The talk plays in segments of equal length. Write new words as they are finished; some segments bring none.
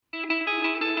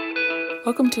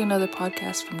Welcome to another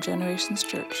podcast from Generations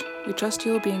Church. We trust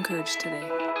you will be encouraged today.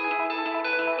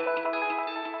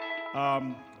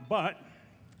 But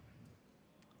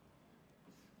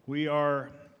we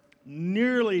are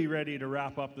nearly ready to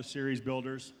wrap up the series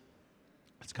Builders.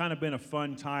 It's kind of been a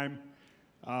fun time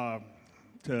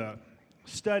to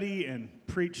study and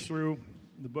preach through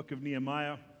the book of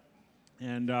Nehemiah.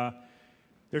 And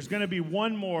there's going to be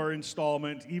one more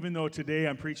installment, even though today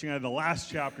I'm preaching out of the last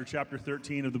chapter, chapter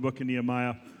 13 of the book of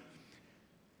Nehemiah.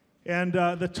 And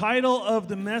the title of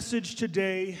the message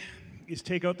today is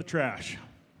Take Out the Trash.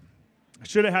 I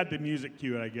should have had the music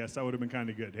cue, I guess. That would have been kind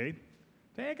of good, hey?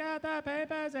 Take out the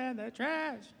papers and the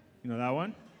trash. You know that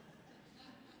one?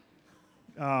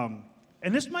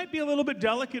 And this might be a little bit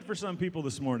delicate for some people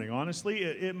this morning, honestly.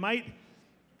 It might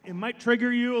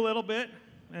trigger you a little bit.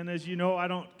 And as you know, I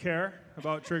don't care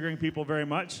about triggering people very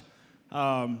much.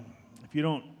 If you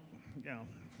don't,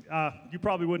 you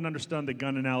probably wouldn't understand the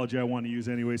gun analogy I want to use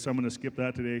anyway, so I'm going to skip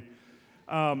that today.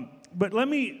 But let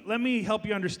me help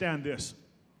you understand this.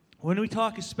 When we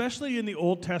talk, especially in the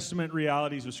Old Testament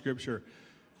realities of Scripture,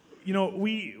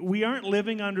 we aren't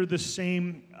living under the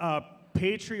same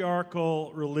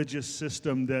patriarchal religious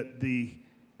system that the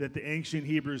ancient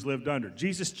Hebrews lived under.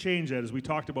 Jesus changed that, as we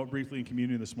talked about briefly in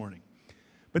communion this morning.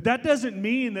 But that doesn't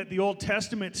mean that the Old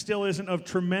Testament still isn't of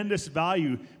tremendous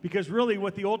value, because really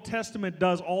what the Old Testament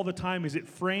does all the time is it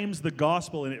frames the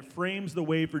gospel and it frames the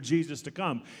way for Jesus to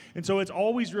come. And so it's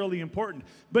always really important.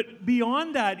 But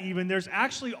beyond that even, there's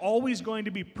actually always going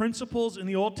to be principles in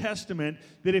the Old Testament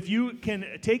that if you can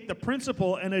take the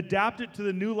principle and adapt it to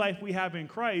the new life we have in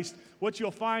Christ, what you'll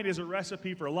find is a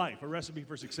recipe for life, a recipe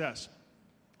for success.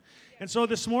 And so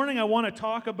this morning I want to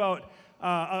talk about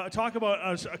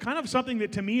kind of something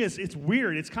that to me it's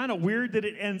weird. It's kind of weird that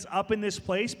it ends up in this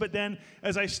place, but then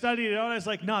as I studied it out, I was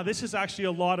like, no, this is actually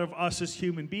a lot of us as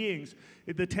human beings.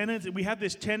 We have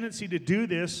this tendency to do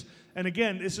this, and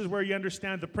again, this is where you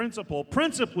understand the principle.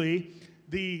 Principally,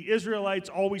 the Israelites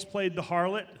always played the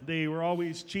harlot. They were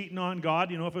always cheating on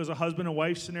God. If it was a husband and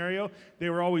wife scenario, they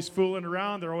were always fooling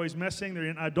around. They're always messing. They're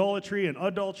in idolatry and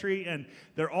adultery, and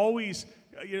they're always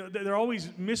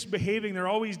misbehaving. They're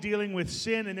always dealing with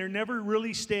sin, and they're never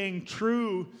really staying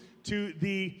true to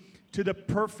the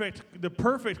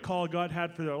perfect call God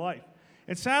had for their life.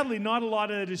 And sadly, not a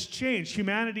lot of it has changed.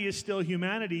 Humanity is still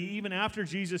humanity. Even after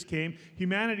Jesus came,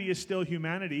 humanity is still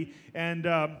humanity. And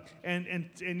the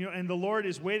Lord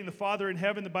is waiting. The Father in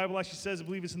heaven, the Bible actually says, I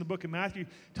believe it's in the book of Matthew,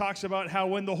 talks about how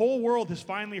when the whole world has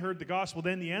finally heard the gospel,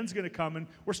 then the end's going to come, and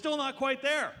we're still not quite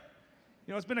there.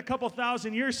 It's been a couple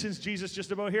thousand years since Jesus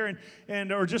just about here,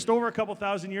 or just over a couple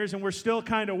thousand years, and we're still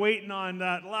kind of waiting on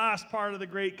that last part of the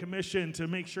Great Commission to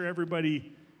make sure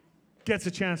everybody gets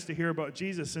a chance to hear about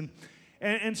Jesus.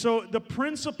 And so the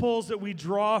principles that we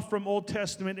draw from Old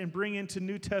Testament and bring into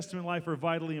New Testament life are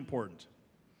vitally important.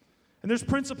 And there's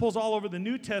principles all over the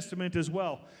New Testament as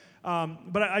well.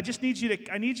 But I just need you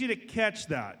to catch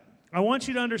that. I want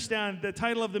you to understand the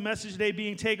title of the message today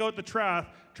being Take Out the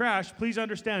Trash. Please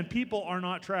understand, people are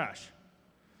not trash.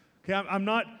 Okay, I'm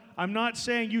not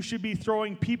saying you should be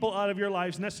throwing people out of your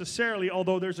lives necessarily,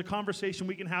 although there's a conversation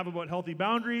we can have about healthy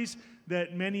boundaries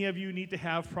that many of you need to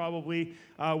have probably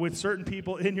with certain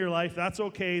people in your life. That's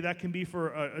okay. That can be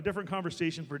for a different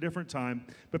conversation for a different time.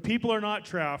 But people are not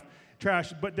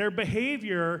trash, but their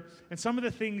behavior and some of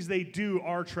the things they do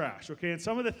are trash, okay? And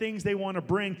some of the things they want to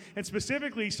bring, and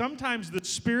specifically, sometimes the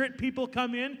spirit people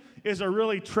come in is a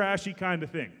really trashy kind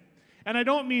of thing. And I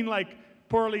don't mean like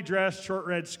poorly dressed, short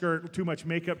red skirt, too much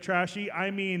makeup trashy. I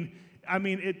mean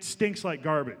it stinks like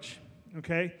garbage,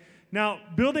 okay? Now,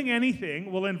 building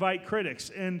anything will invite critics,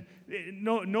 and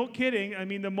no kidding. I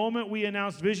mean, the moment we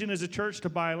announced vision as a church to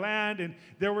buy land, and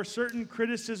there were certain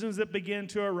criticisms that began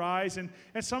to arise, and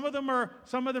some of them are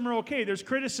okay. There's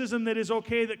criticism that is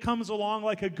okay that comes along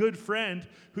like a good friend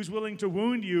who's willing to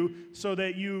wound you so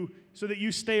that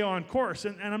you stay on course.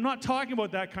 And I'm not talking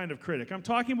about that kind of critic. I'm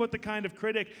talking about the kind of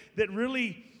critic that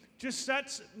really just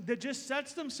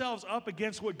sets themselves up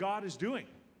against what God is doing.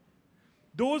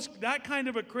 That kind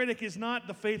of a critic is not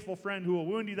the faithful friend who will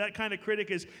wound you. That kind of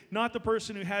critic is not the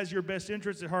person who has your best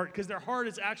interests at heart, because their heart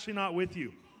is actually not with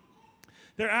you.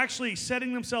 They're actually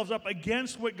setting themselves up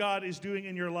against what God is doing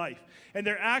in your life. And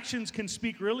their actions can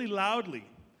speak really loudly.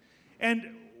 And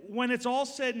when it's all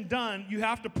said and done, you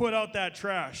have to put out that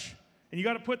trash. And you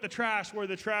got to put the trash where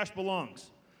the trash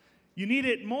belongs. You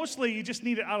just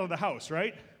need it out of the house,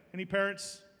 right? Any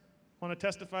parents want to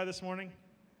testify this morning?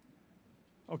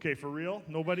 Okay, for real?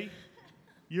 Nobody?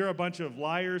 You're a bunch of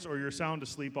liars, or you're sound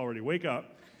asleep already. Wake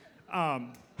up.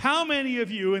 How many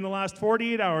of you in the last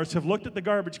 48 hours have looked at the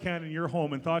garbage can in your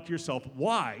home and thought to yourself,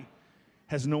 why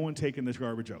has no one taken this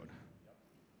garbage out?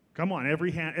 Come on,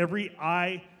 every hand, every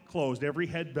eye closed, every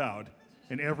head bowed,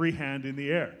 and every hand in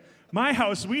the air. My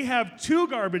house, we have 2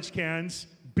 garbage cans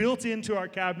built into our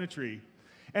cabinetry.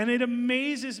 And it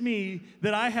amazes me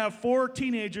that I have 4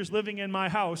 teenagers living in my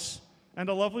house and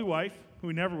a lovely wife,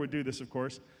 who never would do this, of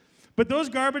course. But those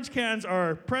garbage cans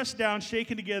are pressed down,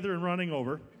 shaken together, and running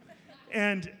over.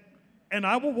 And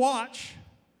I will watch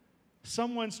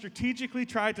someone strategically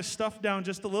try to stuff down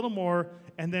just a little more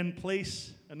and then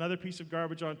place another piece of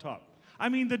garbage on top. I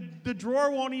mean, the drawer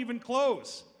won't even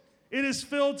close. It is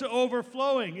filled to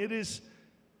overflowing.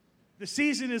 The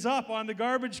season is up on the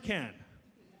garbage can.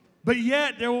 But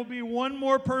yet, there will be one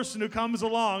more person who comes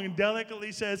along and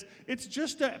delicately says, it's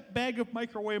just a bag of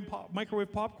microwave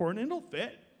popcorn, and it'll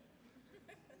fit.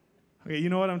 Okay, you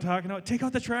know what I'm talking about? Take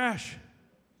out the trash.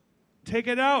 Take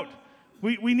it out.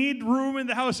 We need room in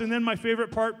the house. And then my favorite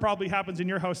part probably happens in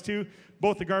your house too.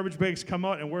 Both the garbage bags come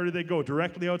out, and where do they go?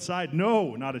 Directly outside?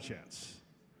 No, not a chance.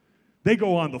 They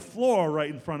go on the floor right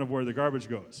in front of where the garbage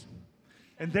goes.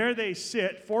 And there they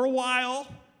sit for a while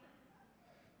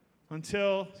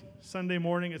until Sunday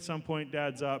morning at some point,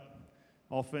 Dad's up,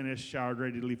 all finished, showered,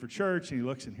 ready to leave for church, and he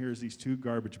looks, and here's these 2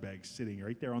 garbage bags sitting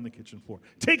right there on the kitchen floor.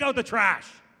 Take out the trash,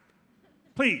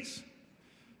 please.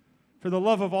 For the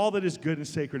love of all that is good and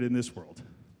sacred in this world,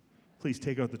 please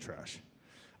take out the trash.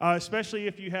 Especially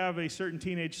if you have a certain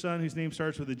teenage son whose name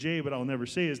starts with a J, but I'll never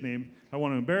say his name. I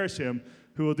want to embarrass him,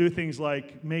 who will do things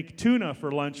like make tuna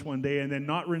for lunch one day and then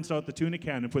not rinse out the tuna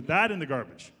can and put that in the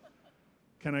garbage.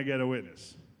 Can I get a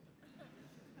witness?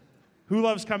 Who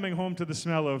loves coming home to the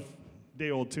smell of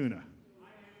day-old tuna?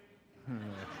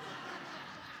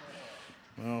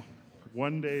 Well,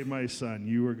 one day, my son,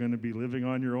 you are going to be living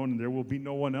on your own, and there will be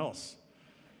no one else.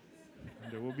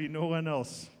 There will be no one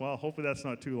else. Well, hopefully that's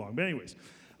not too long. But anyways,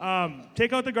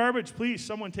 take out the garbage, please.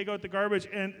 Someone take out the garbage.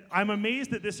 And I'm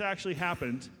amazed that this actually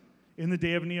happened in the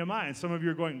day of Nehemiah. And some of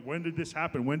you are going, when did this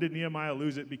happen? When did Nehemiah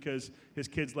lose it because his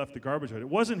kids left the garbage out? It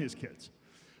wasn't his kids.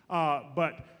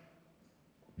 But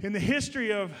in the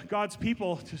history of God's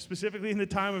people, specifically in the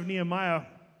time of Nehemiah,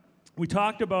 we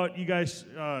talked about, you guys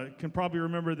can probably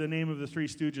remember the name of the 3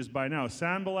 stooges by now,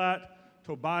 Sanballat,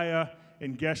 Tobiah,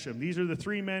 and Geshem. These are the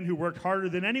 3 men who worked harder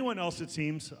than anyone else, it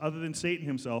seems, other than Satan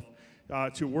himself,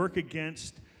 to work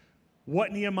against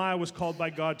what Nehemiah was called by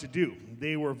God to do.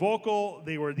 They were vocal,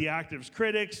 they were the active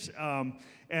critics,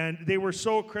 and they were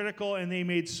so critical, and they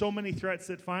made so many threats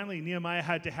that finally Nehemiah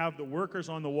had to have the workers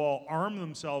on the wall arm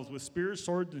themselves with spears,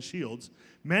 swords, and shields,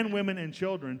 men, women, and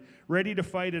children, ready to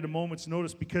fight at a moment's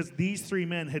notice, because these 3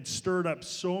 men had stirred up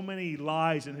so many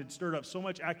lies and had stirred up so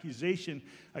much accusation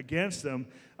against them.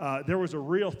 There was a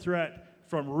real threat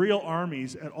from real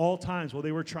armies at all times while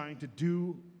they were trying to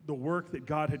do the work that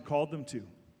God had called them to.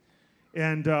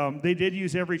 And they did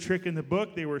use every trick in the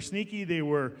book. They were sneaky. They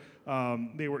were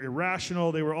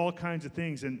irrational. They were all kinds of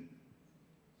things. And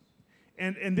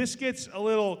this gets a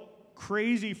little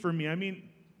crazy for me. I mean,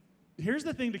 here's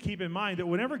the thing to keep in mind, that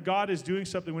whenever God is doing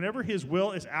something, whenever his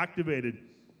will is activated,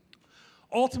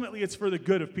 ultimately it's for the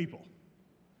good of people.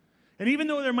 And even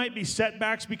though there might be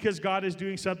setbacks because God is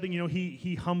doing something,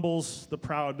 he humbles the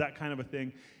proud, that kind of a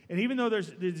thing. And even though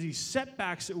there's these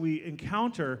setbacks that we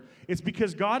encounter, it's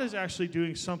because God is actually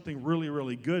doing something really,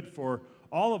 really good for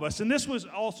all of us. And this was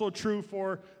also true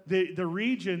for the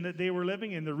region that they were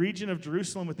living in. The region of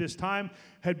Jerusalem at this time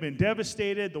had been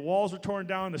devastated. The walls were torn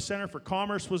down. The center for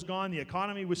commerce was gone. The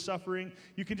economy was suffering.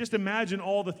 You can just imagine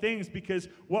all the things, because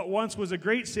what once was a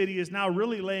great city is now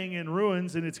really laying in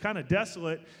ruins, and it's kind of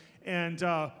desolate. And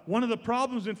one of the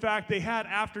problems, in fact, they had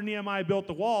after Nehemiah built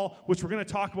the wall, which we're going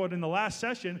to talk about in the last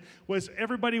session, was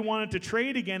everybody wanted to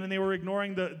trade again, and they were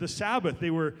ignoring the Sabbath.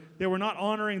 They were not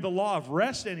honoring the law of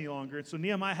rest any longer, and so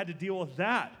Nehemiah had to deal with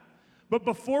that. But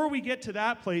before we get to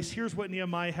that place, here's what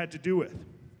Nehemiah had to do with.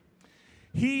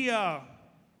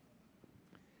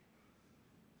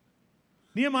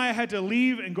 Nehemiah had to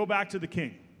leave and go back to the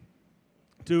king,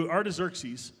 to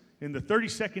Artaxerxes. In the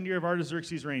 32nd year of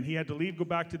Artaxerxes' reign, he had to leave, go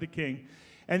back to the king.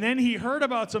 And then he heard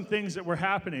about some things that were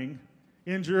happening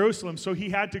in Jerusalem, so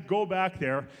he had to go back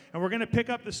there. And we're going to pick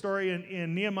up the story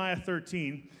in Nehemiah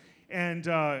 13. And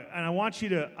I want you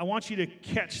to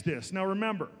catch this. Now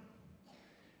remember,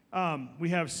 we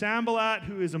have Sanballat,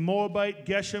 who is a Moabite,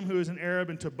 Geshem, who is an Arab,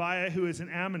 and Tobiah, who is an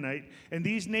Ammonite. And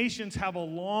these nations have a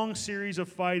long series of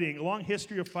fighting, a long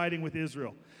history of fighting with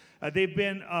Israel.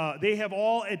 They have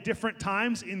all at different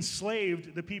times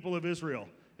enslaved the people of Israel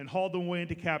and hauled them away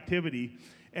into captivity.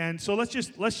 And so let's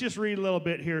just read a little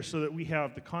bit here so that we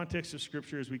have the context of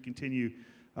Scripture as we continue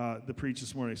the preach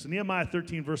this morning. So Nehemiah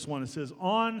 13, verse 1, it says,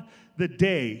 On that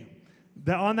day,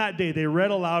 they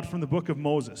read aloud from the book of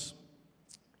Moses,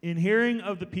 in hearing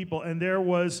of the people, and there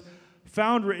was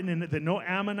found written in it that no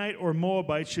Ammonite or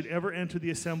Moabite should ever enter the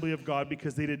assembly of God,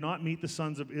 because they did not meet the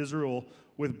sons of Israel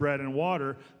with bread and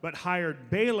water, but hired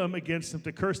Balaam against them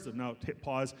to curse them. Now,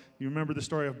 pause. You remember the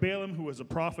story of Balaam, who was a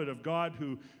prophet of God,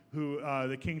 who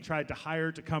the king tried to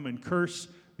hire to come and curse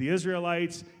the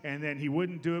Israelites, and then he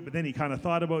wouldn't do it, but then he kind of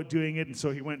thought about doing it, and so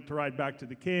he went to ride back to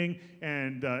the king,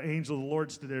 and angel of the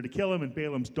Lord stood there to kill him, and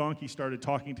Balaam's donkey started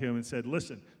talking to him and said,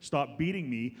 "Listen, stop beating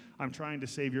me. I'm trying to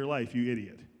save your life, you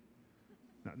idiot."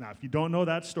 Now, if you don't know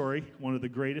that story, one of the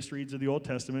greatest reads of the Old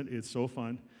Testament, it's so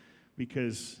fun,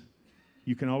 because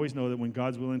you can always know that when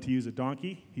God's willing to use a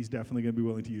donkey, he's definitely going to be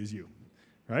willing to use you,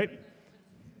 right?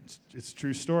 It's a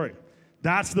true story.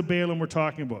 That's the Balaam we're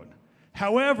talking about.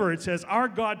 However, it says, our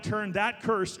God turned that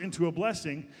curse into a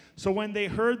blessing, so when they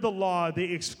heard the law, they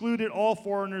excluded all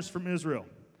foreigners from Israel.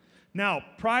 Now,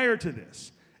 prior to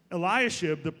this,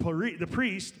 Eliashib, the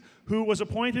priest, who was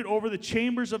appointed over the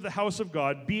chambers of the house of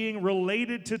God, being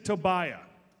related to Tobiah,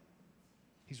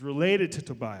 he's related to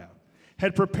Tobiah,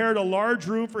 had prepared a large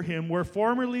room for him where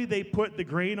formerly they put the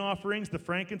grain offerings, the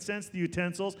frankincense, the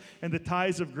utensils, and the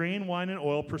tithes of grain, wine, and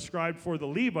oil prescribed for the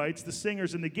Levites, the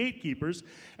singers, and the gatekeepers,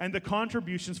 and the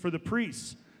contributions for the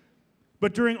priests.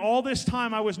 But during all this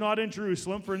time I was not in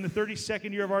Jerusalem, for in the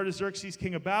 32nd year of Artaxerxes,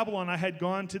 king of Babylon, I had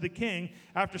gone to the king.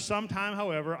 After some time,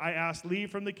 however, I asked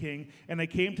leave from the king, and I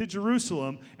came to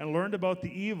Jerusalem and learned about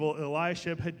the evil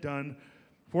Eliashib had done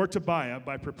for Tobiah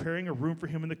by preparing a room for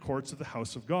him in the courts of the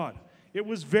house of God. It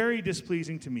was very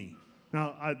displeasing to me.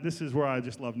 Now, this is where I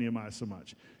just love Nehemiah so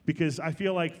much, because I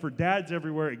feel like for dads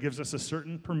everywhere, it gives us a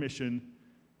certain permission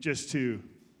just to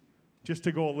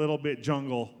go a little bit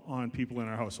jungle on people in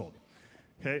our household.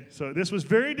 Okay, so this was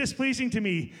very displeasing to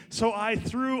me, so I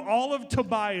threw all of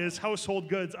Tobiah's household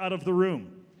goods out of the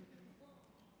room.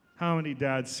 How many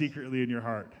dads secretly in your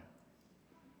heart?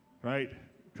 Right?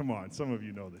 Come on, some of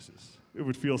you know it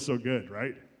would feel so good,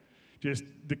 right? Just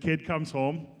the kid comes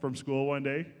home from school one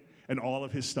day, and all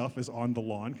of his stuff is on the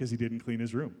lawn because he didn't clean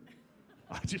his room.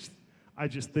 I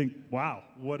just think, wow,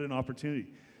 what an opportunity.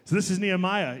 So this is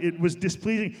Nehemiah. It was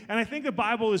displeasing. And I think the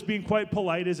Bible is being quite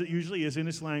polite, as it usually is in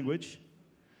its language.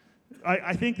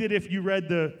 I think that if you read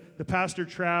the Pastor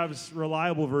Trav's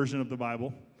reliable version of the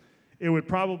Bible, it would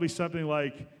probably be something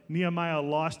like, Nehemiah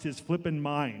lost his flippin'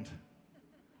 mind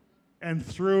and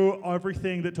threw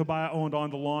everything that Tobiah owned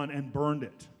on the lawn and burned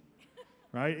it.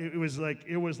 Right? It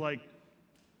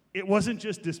wasn't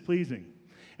just displeasing.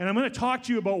 And I'm going to talk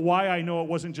to you about why I know it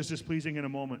wasn't just displeasing in a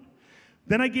moment.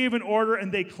 Then I gave an order, and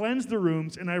they cleansed the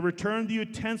rooms, and I returned the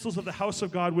utensils of the house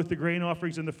of God with the grain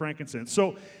offerings and the frankincense.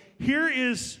 So here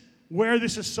is where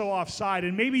this is so offside,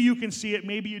 and maybe you can see it,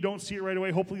 maybe you don't see it right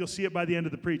away. Hopefully you'll see it by the end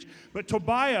of the preach. But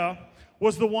Tobiah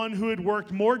was the one who had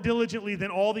worked more diligently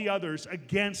than all the others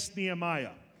against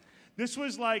Nehemiah. This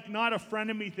was like not a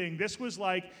frenemy thing. This was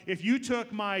like, if you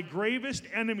took my gravest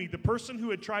enemy, the person who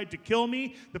had tried to kill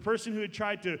me, the person who had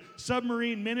tried to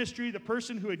submarine ministry, the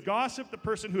person who had gossiped, the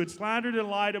person who had slandered and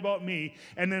lied about me,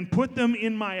 and then put them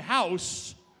in my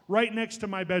house right next to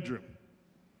my bedroom.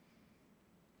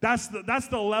 That's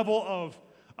the level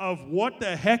of what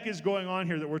the heck is going on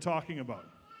here that we're talking about.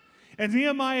 And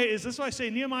that's why I say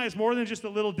Nehemiah is more than just a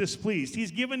little displeased. He's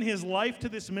given his life to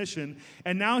this mission,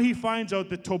 and now he finds out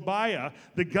that Tobiah,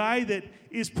 the guy that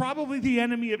is probably the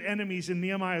enemy of enemies in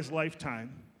Nehemiah's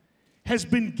lifetime, has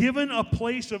been given a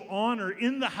place of honor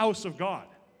in the house of God.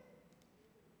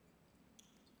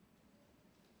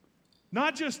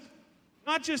 Not just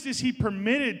is he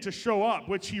permitted to show up,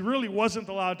 which he really wasn't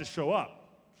allowed to show up,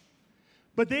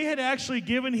 but they had actually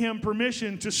given him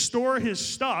permission to store his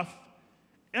stuff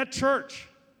at church.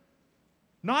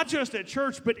 Not just at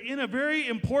church, but in a very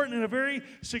important and a very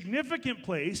significant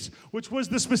place, which was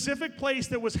the specific place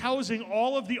that was housing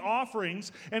all of the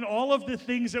offerings and all of the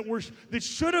things that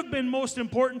should have been most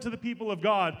important to the people of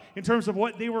God in terms of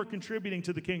what they were contributing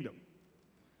to the kingdom.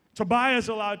 Tobiah is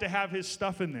allowed to have his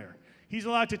stuff in there. He's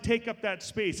allowed to take up that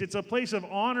space. It's a place of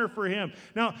honor for him.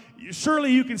 Now,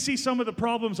 surely you can see some of the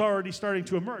problems already starting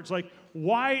to emerge. Like,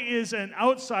 why is an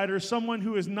outsider, someone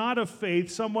who is not of faith,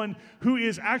 someone who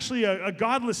is actually a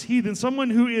godless heathen, someone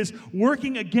who is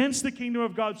working against the kingdom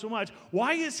of God so much,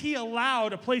 why is he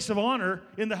allowed a place of honor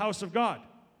in the house of God?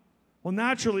 Well,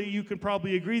 naturally, you can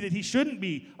probably agree that he shouldn't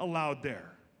be allowed there.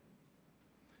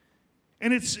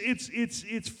 And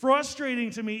it's frustrating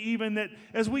to me even that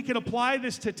as we can apply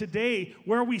this to today,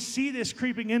 where we see this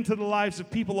creeping into the lives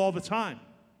of people all the time.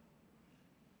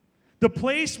 The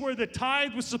place where the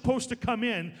tithe was supposed to come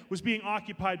in was being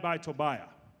occupied by Tobiah.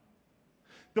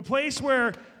 The place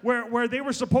where they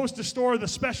were supposed to store the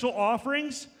special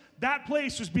offerings, that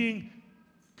place was being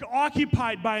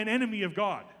occupied by an enemy of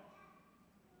God.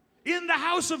 In the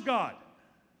house of God.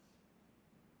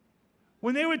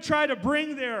 When they would try to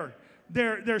bring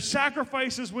their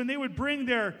sacrifices, when they would bring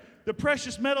the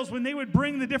precious metals, when they would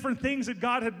bring the different things that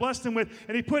God had blessed them with,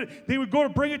 and they would go to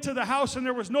bring it to the house, and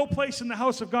there was no place in the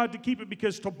house of God to keep it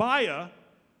because Tobiah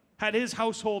had his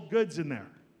household goods in there.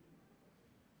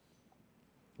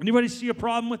 Anybody see a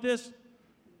problem with this?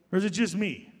 Or is it just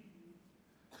me?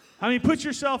 I mean, put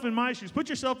yourself in my shoes. Put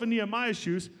yourself in Nehemiah's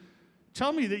shoes.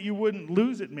 Tell me that you wouldn't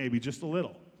lose it maybe just a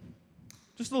little.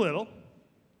 Just a little.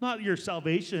 Not your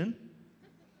salvation,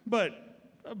 but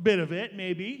a bit of it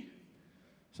maybe.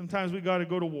 Sometimes we got to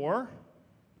go to war.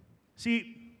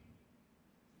 See,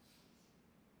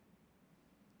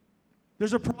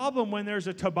 there's a problem when there's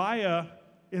a Tobiah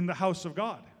in the house of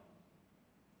God.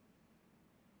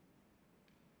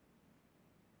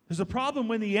 There's a problem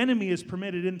when the enemy is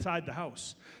permitted inside the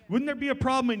house. Wouldn't there be a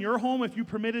problem in your home if you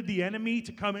permitted the enemy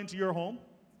to come into your home?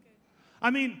 I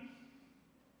mean,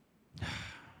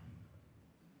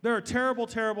 there are terrible,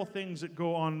 terrible things that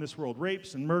go on in this world.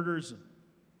 Rapes and murders.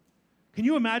 Can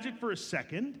you imagine for a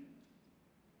second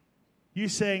you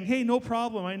saying, hey, no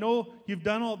problem. I know you've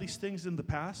done all these things in the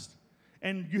past,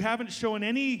 and you haven't shown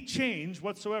any change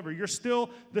whatsoever. You're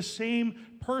still the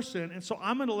same person, and so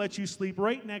I'm going to let you sleep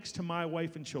right next to my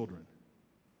wife and children.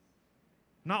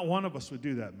 Not one of us would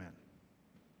do that, man.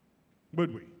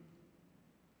 Would we?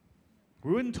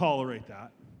 We wouldn't tolerate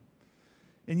that.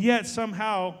 And yet,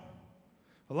 somehow,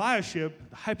 Eliashib,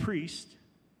 the high priest,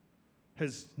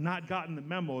 has not gotten the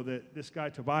memo that this guy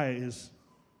Tobiah is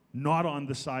not on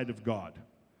the side of God.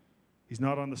 He's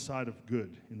not on the side of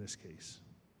good in this case.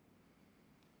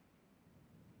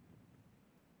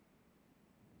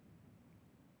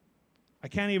 I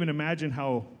can't even imagine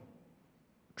how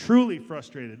truly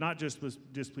frustrated, not just was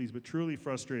displeased, but truly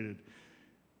frustrated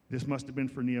this must have been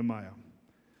for Nehemiah.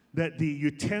 That the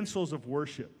utensils of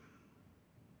worship.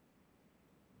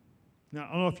 Now,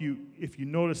 I don't know if you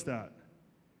noticed that,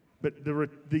 but the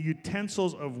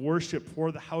utensils of worship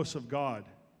for the house of God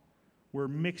were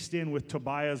mixed in with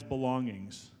Tobiah's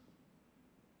belongings.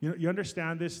 You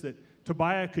understand this, that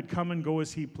Tobiah could come and go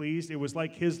as he pleased. It was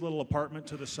like his little apartment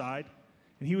to the side.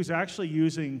 And he was actually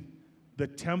using the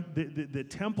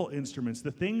temple instruments,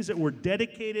 the things that were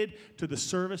dedicated to the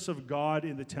service of God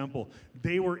in the temple.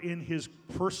 They were in his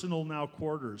personal now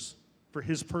quarters for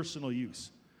his personal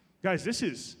use. Guys, this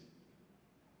is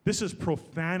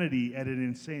profanity at an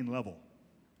insane level.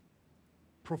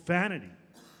 Profanity.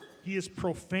 He is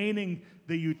profaning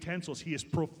the utensils. He is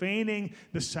profaning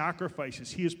the sacrifices.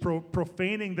 He is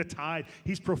profaning the tithe.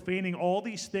 He's profaning all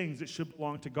these things that should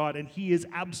belong to God. And he is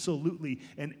absolutely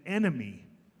an enemy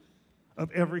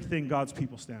of everything God's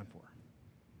people stand for.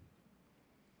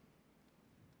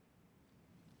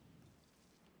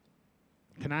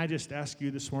 Can I just ask you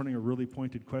this morning a really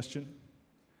pointed question?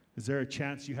 Is there a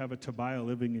chance you have a Tobiah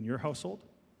living in your household?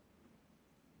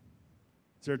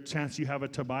 Is there a chance you have a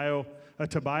Tobiah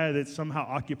that's somehow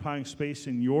occupying space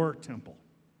in your temple?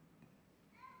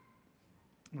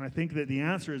 And I think that the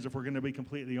answer is, if we're going to be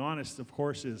completely honest, of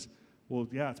course, is, well,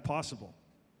 yeah, it's possible.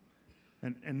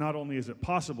 And not only is it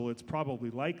possible, it's probably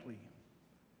likely.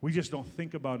 We just don't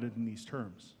think about it in these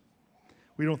terms.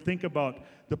 We don't think about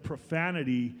the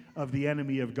profanity of the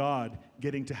enemy of God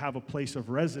getting to have a place of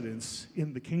residence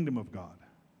in the kingdom of God.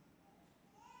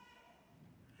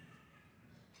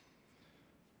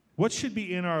 What should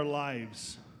be in our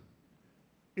lives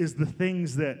is the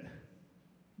things that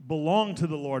belong to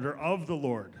the Lord or of the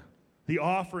Lord. The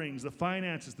offerings, the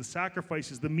finances, the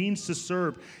sacrifices, the means to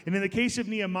serve. And in the case of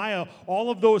Nehemiah, all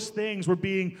of those things were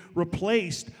being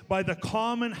replaced by the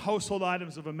common household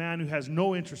items of a man who has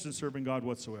no interest in serving God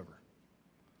whatsoever.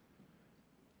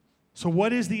 So what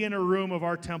does the inner room of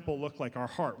our temple look like, our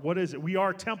heart? What is it? We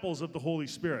are temples of the Holy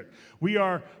Spirit. We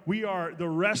are the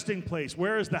resting place.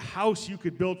 Where is the house you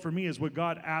could build for me is what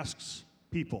God asks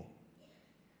people.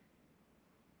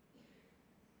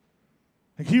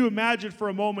 And can you imagine for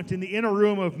a moment in the inner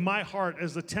room of my heart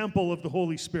as the temple of the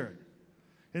Holy Spirit?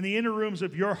 In the inner rooms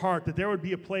of your heart, that there would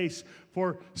be a place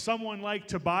for someone like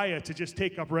Tobiah to just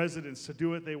take up residence, to do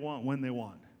what they want when they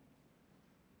want.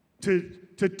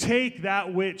 To take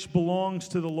that which belongs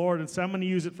to the Lord and say, I'm going to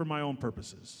use it for my own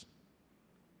purposes.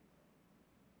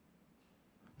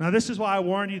 Now, this is why I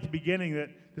warned you at the beginning that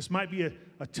this might be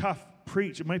a tough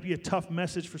preach. It might be a tough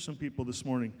message for some people this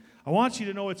morning. I want you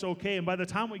to know it's okay. And by the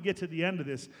time we get to the end of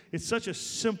this, it's such a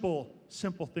simple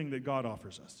thing that God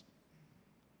offers us.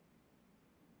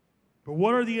 But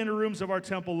what are the inner rooms of our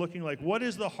temple looking like? What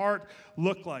does the heart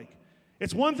look like?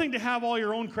 It's one thing to have all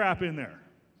your own crap in there,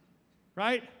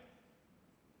 right?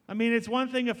 I mean, it's one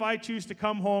thing if I choose to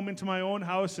come home into my own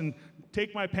house and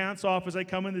take my pants off as I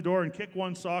come in the door and kick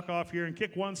one sock off here and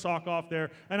kick one sock off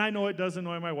there, and I know it does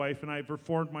annoy my wife, and I've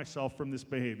reformed myself from this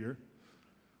behavior,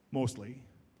 mostly,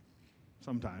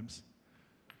 sometimes.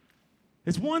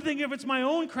 It's one thing if it's my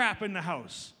own crap in the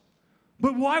house,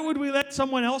 but why would we let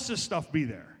someone else's stuff be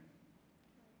there?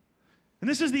 And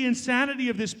this is the insanity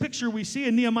of this picture we see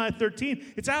in Nehemiah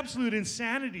 13. It's absolute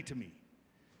insanity to me.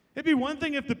 It'd be one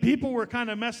thing if the people were kind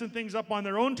of messing things up on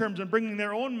their own terms and bringing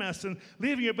their own mess and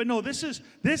leaving it, but no, this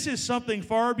is something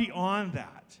far beyond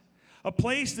that. A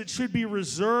place that should be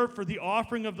reserved for the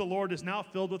offering of the Lord is now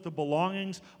filled with the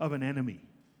belongings of an enemy.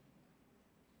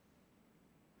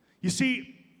 You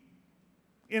see,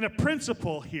 in a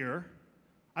principle here,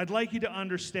 I'd like you to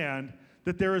understand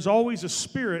that there is always a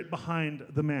spirit behind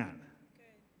the man.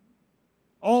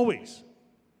 Always.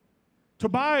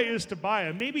 Tobiah is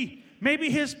Tobiah.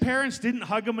 Maybe his parents didn't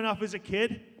hug him enough as a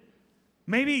kid.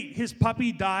 Maybe his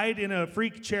puppy died in a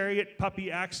freak chariot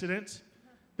puppy accident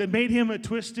that made him a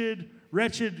twisted,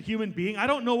 wretched human being. I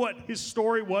don't know what his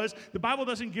story was. The Bible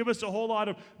doesn't give us a whole lot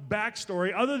of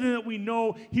backstory other than that we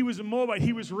know he was a Moabite.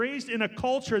 He was raised in a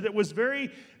culture that was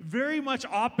very, very much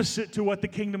opposite to what the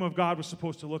kingdom of God was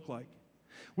supposed to look like.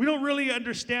 We don't really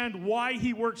understand why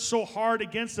he worked so hard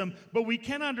against them, but we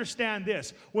can understand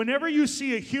this. Whenever you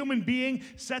see a human being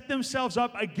set themselves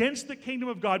up against the kingdom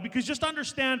of God, because just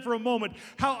understand for a moment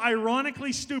how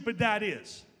ironically stupid that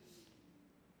is.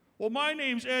 Well, my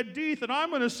name's Ed Deeth, and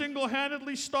I'm going to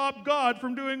single-handedly stop God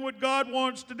from doing what God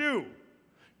wants to do.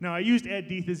 Now, I used Ed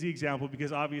Deeth as the example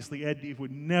because obviously Ed Deeth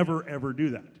would never, ever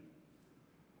do that.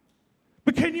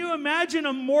 But can you imagine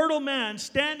a mortal man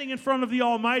standing in front of the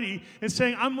Almighty and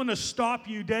saying, I'm going to stop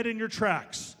you dead in your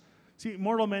tracks? See,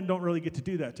 mortal men don't really get to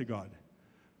do that to God.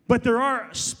 But there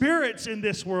are spirits in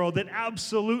this world that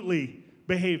absolutely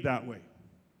behave that way.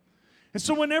 And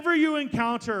so whenever you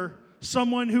encounter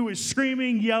someone who is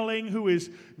screaming, yelling, who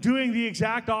is doing the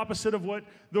exact opposite of what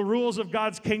the rules of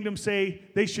God's kingdom say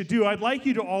they should do, I'd like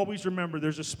you to always remember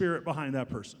there's a spirit behind that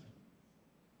person.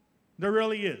 There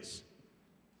really is.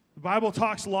 The Bible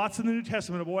talks lots in the New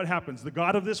Testament about what happens. The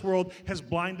God of this world has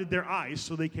blinded their eyes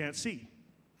so they can't see.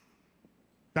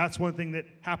 That's one thing that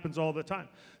happens all the time.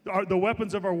 The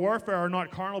weapons of our warfare are not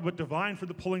carnal but divine for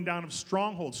the pulling down of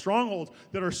strongholds. Strongholds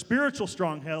that are spiritual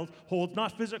strongholds,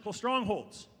 not physical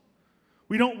strongholds.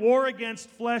 We don't war against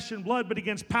flesh and blood, but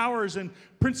against powers and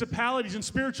principalities and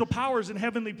spiritual powers in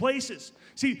heavenly places.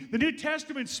 See, the New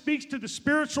Testament speaks to the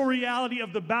spiritual reality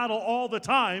of the battle all the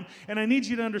time, and I need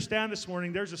you to understand this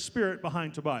morning, there's a spirit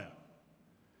behind Tobiah.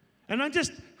 And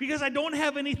because I don't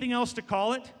have anything else to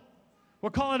call it, we'll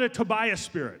call it a Tobiah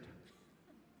spirit.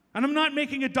 And I'm not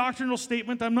making a doctrinal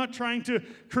statement. I'm not trying to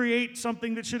create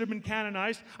something that should have been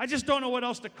canonized. I just don't know what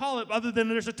else to call it other than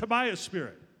there's a Tobiah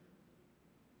spirit.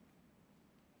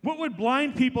 What would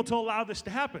blind people to allow this to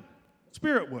happen?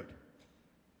 Spirit would.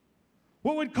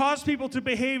 What would cause people to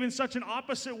behave in such an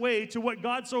opposite way to what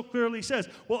God so clearly says?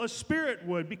 Well, a spirit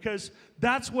would, because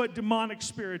that's what demonic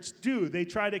spirits do. They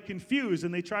try to confuse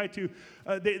and they try to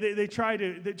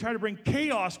bring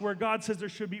chaos where God says there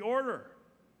should be order.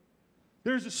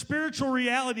 There's a spiritual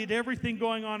reality to everything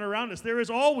going on around us. There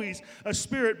is always a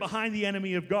spirit behind the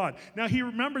enemy of God. Now,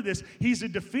 remember this. He's a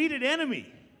defeated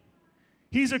enemy.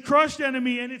 He's a crushed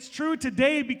enemy, and it's true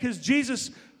today because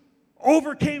Jesus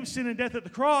overcame sin and death at the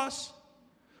cross.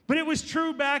 But it was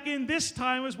true back in this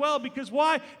time as well, because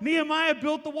why? Nehemiah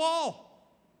built the wall.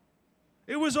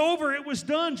 It was over. It was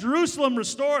done. Jerusalem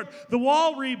restored. The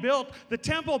wall rebuilt. The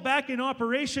temple back in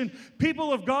operation.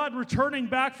 People of God returning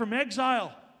back from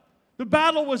exile. The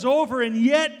battle was over, and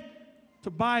yet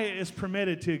Tobiah is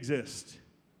permitted to exist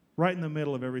right in the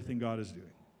middle of everything God is doing.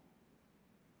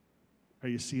 Are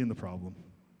you seeing the problem?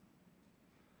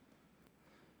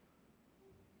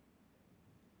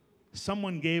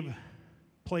 Someone gave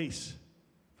place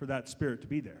for that spirit to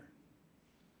be there.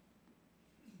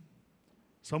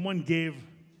 Someone gave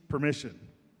permission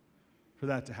for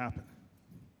that to happen.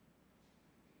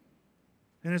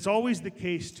 And it's always the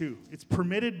case, too. It's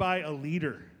permitted by a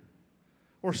leader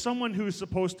or someone who is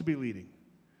supposed to be leading.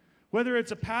 Whether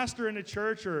it's a pastor in a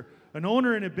church or an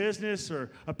owner in a business or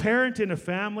a parent in a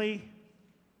family,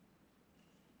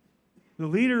 the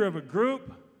leader of a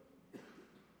group.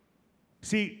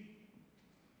 See,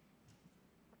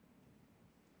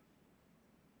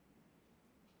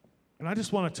 and I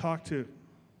just want to talk to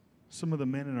some of the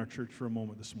men in our church for a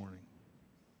moment this morning.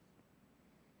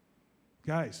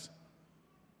 Guys,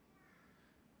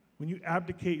 when you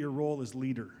abdicate your role as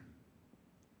leader,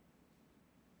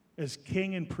 as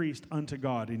king and priest unto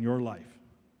God in your life,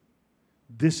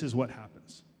 this is what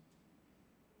happens.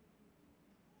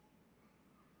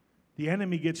 The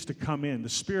enemy gets to come in, the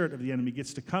spirit of the enemy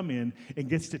gets to come in and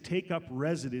gets to take up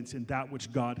residence in that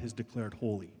which God has declared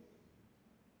holy.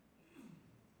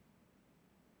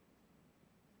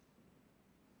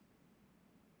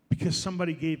 Because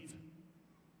somebody gave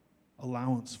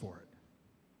allowance for it.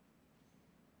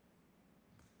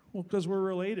 Well, because we're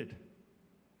related.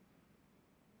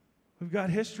 We've got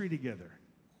history together.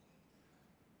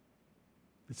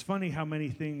 It's funny how many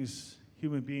things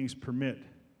human beings permit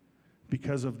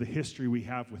because of the history we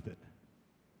have with it,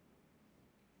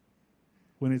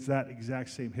 when it's that exact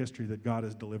same history that God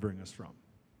is delivering us from.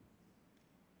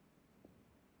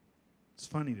 It's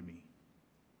funny to me,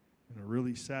 in a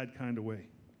really sad kind of way.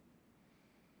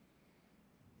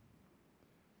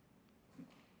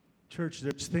 Church,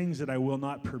 there's things that I will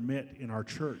not permit in our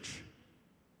church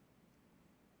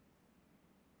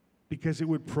because it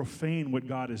would profane what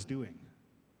God is doing.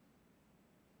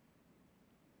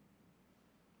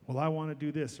 Well, I want to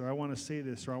do this, or I want to say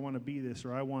this, or I want to be this,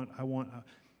 or I'm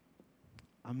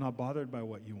not bothered by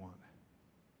what you want.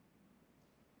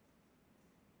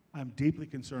 I'm deeply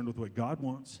concerned with what God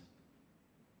wants,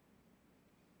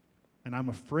 and I'm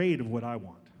afraid of what I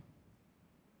want.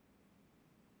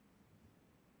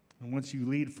 And once you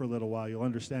lead for a little while, you'll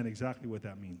understand exactly what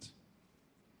that means.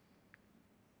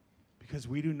 Because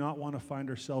we do not want to find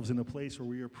ourselves in a place where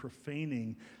we are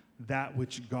profaning that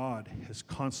which God has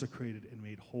consecrated and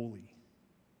made holy.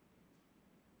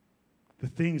 The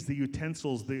things, the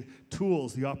utensils, the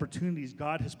tools, the opportunities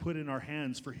God has put in our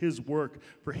hands for His work,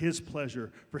 for His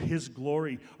pleasure, for His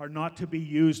glory, are not to be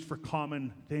used for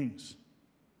common things.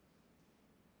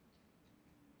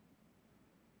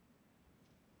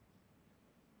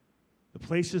 The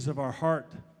places of our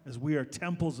heart, as we are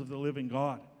temples of the living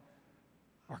God,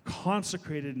 are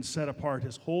consecrated and set apart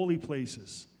as holy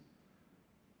places,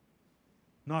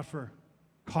 not for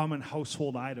common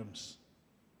household items,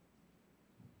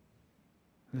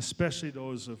 and especially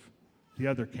those of the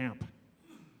other camp.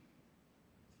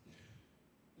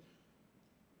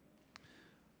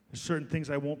 There's certain things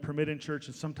I won't permit in church,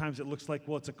 and sometimes it looks like,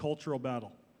 well, it's a cultural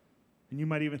battle. And you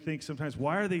might even think sometimes,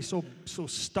 why are they so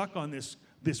stuck on this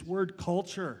word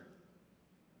culture?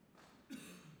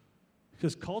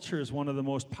 Because culture is one of the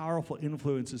most powerful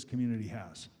influences community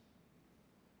has.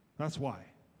 That's why.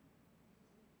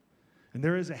 And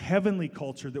there is a heavenly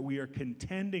culture that we are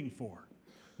contending for.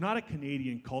 Not a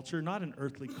Canadian culture, not an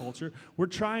earthly culture. We're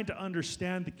trying to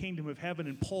understand the kingdom of heaven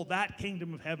and pull that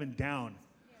kingdom of heaven down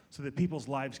so that people's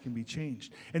lives can be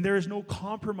changed. And there is no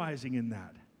compromising in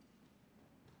that.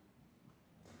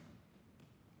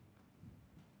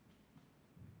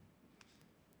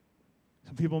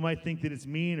 Some people might think that it's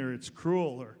mean or it's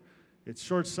cruel or it's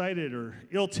short-sighted or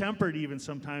ill-tempered even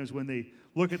sometimes when they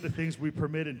look at the things we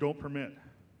permit and don't permit.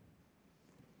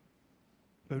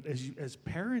 But as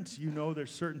parents, you know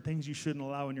there's certain things you shouldn't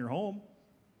allow in your home,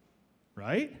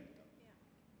 right? Yeah.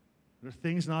 There are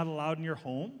things not allowed in your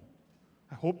home.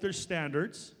 I hope there's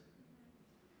standards.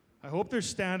 I hope there's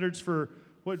standards for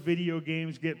what video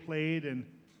games get played and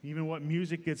even what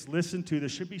music gets listened to. There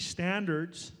should be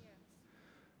standards. Yeah.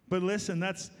 But listen,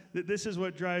 this is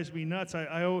what drives me nuts.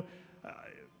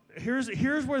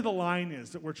 Here's where the line is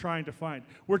that we're trying to find.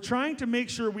 We're trying to make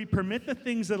sure we permit the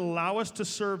things that allow us to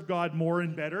serve God more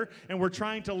and better, and we're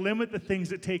trying to limit the things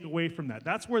that take away from that.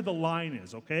 That's where the line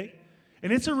is, okay?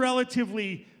 And it's a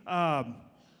relatively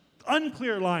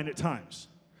unclear line at times.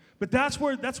 But that's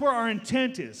where our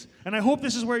intent is. And I hope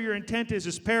this is where your intent is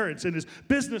as parents and as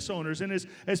business owners and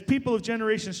as people of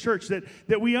Generations Church,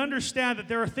 that we understand that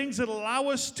there are things that allow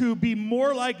us to be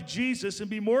more like Jesus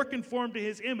and be more conformed to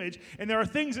His image, and there are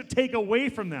things that take away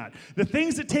from that. The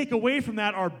things that take away from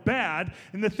that are bad,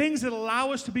 and the things that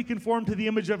allow us to be conformed to the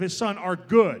image of His Son are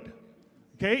good.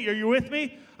 Okay, are you with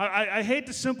me? I hate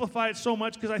to simplify it so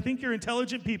much because I think you're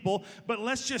intelligent people, but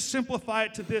let's just simplify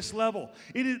it to this level.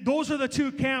 Those are the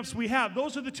two camps we have.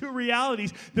 Those are the two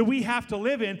realities that we have to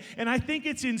live in. And I think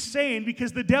it's insane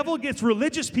because the devil gets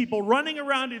religious people running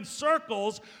around in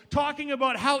circles talking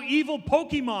about how evil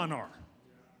Pokemon are.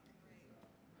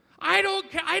 I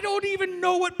don't even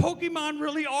know what Pokemon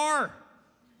really are.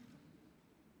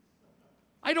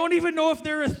 I don't even know if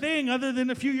they're a thing other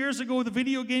than a few years ago the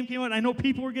video game came out. I know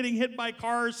people were getting hit by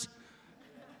cars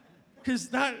because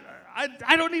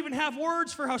I don't even have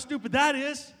words for how stupid that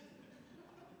is.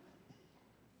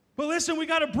 But listen, we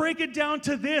got to break it down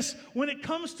to this. When it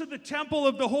comes to the temple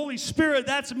of the Holy Spirit,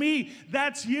 that's me,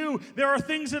 that's you. There are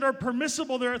things that are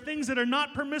permissible. There are things that are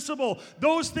not permissible.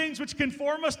 Those things which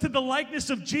conform us to the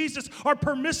likeness of Jesus are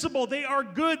permissible. They are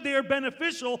good. They are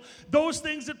beneficial. Those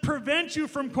things that prevent you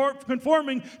from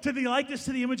conforming to the likeness,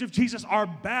 to the image of Jesus are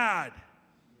bad.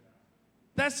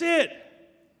 That's it.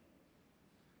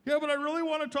 Yeah, but I really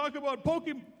want to talk about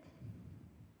Pokemon.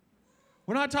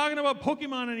 We're not talking about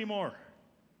Pokemon anymore.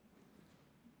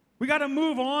 We got to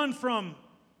move on from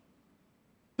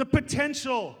the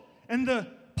potential and the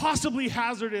possibly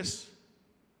hazardous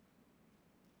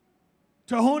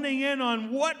to honing in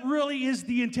on what really is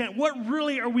the intent. What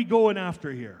really are we going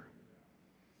after here?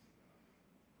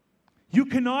 You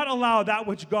cannot allow that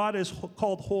which God has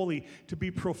called holy to be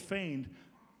profaned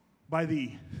by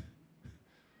the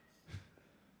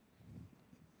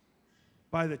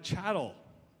chattel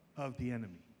of the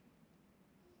enemy.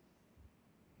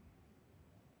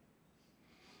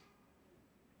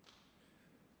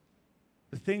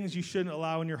 The things you shouldn't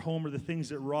allow in your home are the things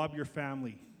that rob your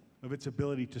family of its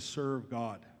ability to serve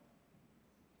God.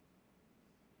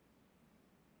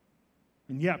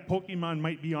 And yeah, Pokemon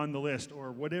might be on the list,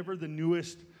 or whatever the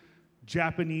newest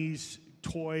Japanese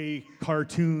toy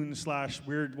cartoon /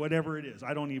 weird, whatever it is.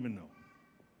 I don't even know.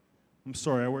 I'm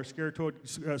sorry, I wear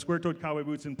square-toed cowboy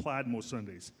boots and plaid most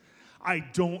Sundays. I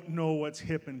don't know what's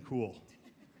hip and cool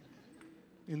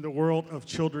in the world of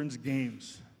children's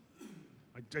games.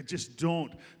 I just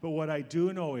don't. But what I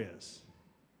do know is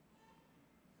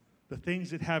the things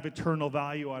that have eternal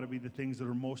value ought to be the things that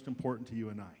are most important to you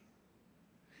and I.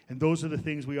 And those are the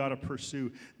things we ought to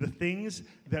pursue. The things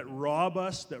that rob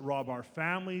us, that rob our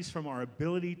families from our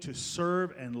ability to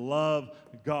serve and love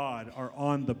God are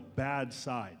on the bad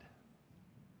side.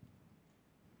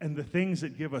 And the things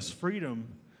that give us freedom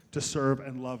to serve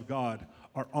and love God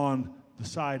are on the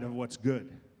side of what's good.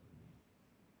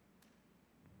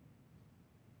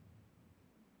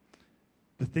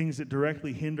 The things that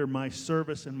directly hinder my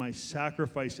service and my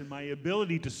sacrifice and my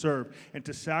ability to serve and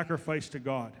to sacrifice to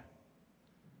God.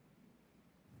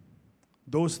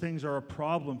 Those things are a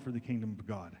problem for the kingdom of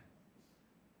God.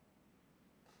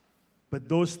 But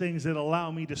those things that allow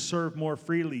me to serve more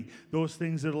freely, those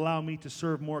things that allow me to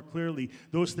serve more clearly,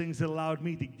 those things that allowed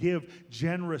me to give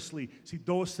generously, see,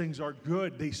 those things are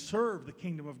good. They serve the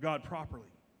kingdom of God properly.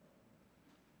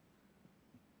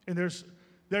 And there's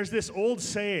this old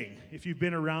saying, if you've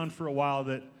been around for a while,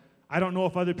 that I don't know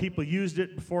if other people used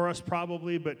it before us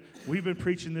probably, but we've been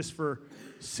preaching this for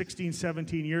 16,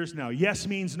 17 years now. Yes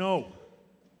means no.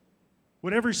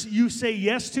 Whatever you say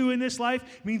yes to in this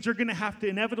life means you're going to have to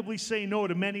inevitably say no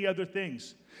to many other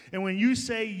things. And when you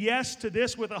say yes to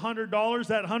this with $100,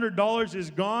 that $100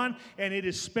 is gone and it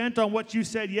is spent on what you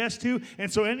said yes to.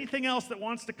 And so anything else that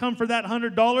wants to come for that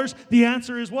 $100, the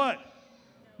answer is what?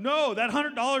 No, that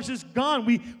 $100 is gone.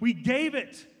 We gave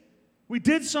it. We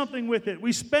did something with it.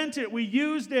 We spent it. We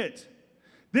used it.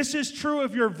 This is true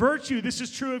of your virtue. This is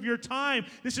true of your time.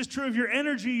 This is true of your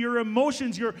energy, your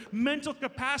emotions, your mental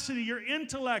capacity, your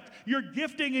intellect, your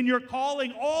gifting and your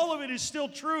calling. All of it is still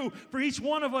true for each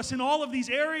one of us in all of these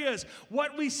areas.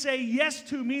 What we say yes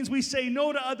to means we say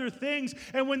no to other things.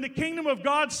 And when the kingdom of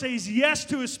God says yes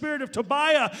to a spirit of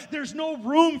Tobiah, there's no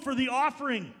room for the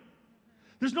offering.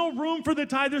 There's no room for the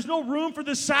tithe. There's no room for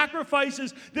the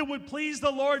sacrifices that would please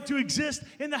the Lord to exist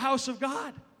in the house of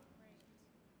God.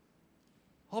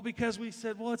 All because we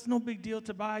said, well, it's no big deal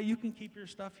to buy. You can keep your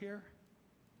stuff here.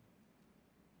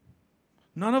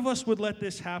 None of us would let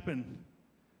this happen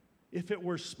if it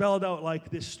were spelled out like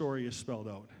this story is spelled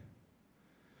out.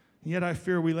 And yet I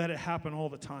fear we let it happen all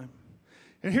the time.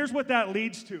 And here's what that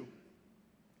leads to.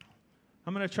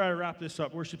 I'm going to try to wrap this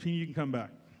up. Worship team, you can come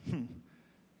back.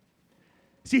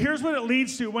 See, here's what it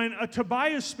leads to. When a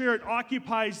Tobiah spirit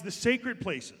occupies the sacred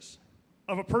places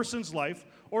of a person's life,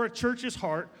 or a church's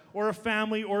heart, or a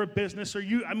family, or a business, or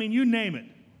you name it.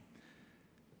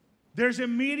 There's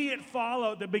immediate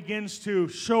fallout that begins to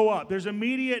show up. There's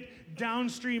immediate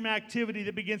downstream activity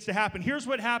that begins to happen. Here's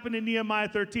what happened in Nehemiah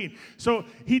 13. So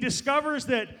he discovers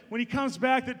that when he comes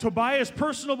back that Tobiah's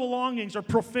personal belongings are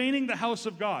profaning the house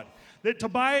of God. That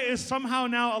Tobiah is somehow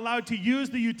now allowed to use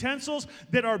the utensils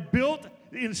that are built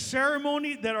in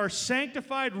ceremony, that are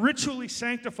sanctified, ritually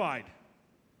sanctified,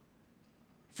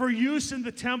 for use in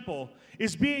the temple,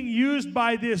 is being used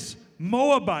by this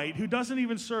Moabite who doesn't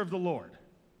even serve the Lord.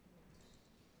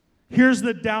 Here's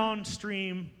the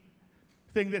downstream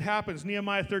thing that happens,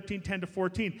 Nehemiah 13, 10 to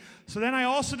 14. So then I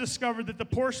also discovered that the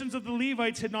portions of the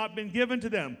Levites had not been given to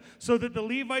them, so that the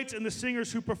Levites and the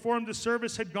singers who performed the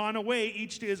service had gone away,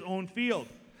 each to his own field.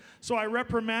 So I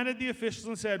reprimanded the officials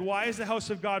and said, why is the house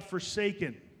of God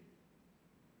forsaken?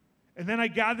 And then I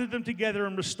gathered them together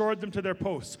and restored them to their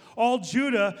posts. All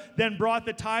Judah then brought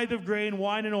the tithe of grain,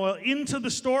 wine, and oil into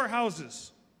the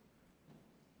storehouses.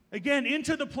 Again,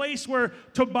 into the place where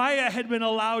Tobiah had been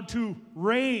allowed to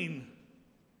reign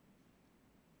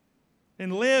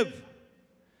and live.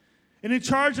 And in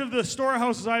charge of the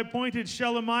storehouses, I appointed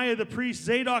Shelemiah the priest,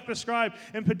 Zadok the scribe,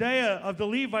 and Pedaiah of the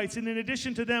Levites. And in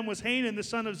addition to them was Hanan the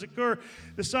son of Zakur,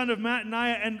 the son of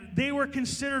Mattaniah. And they were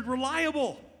considered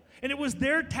reliable. And it was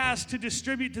their task to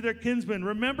distribute to their kinsmen.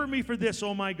 Remember me for this,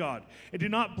 O my God, and do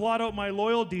not blot out my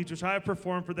loyal deeds which I have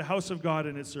performed for the house of God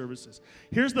and its services.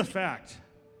 Here's the fact.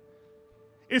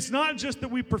 It's not just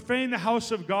that we profane the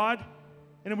house of God,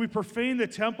 and we profane the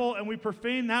temple, and we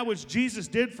profane that which Jesus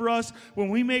did for us when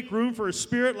we make room for a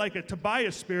spirit like a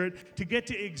Tobiah spirit to get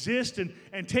to exist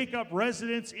and take up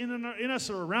residence in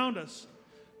us or around us.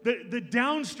 The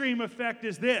downstream effect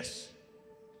is this.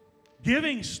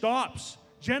 Giving stops.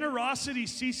 Generosity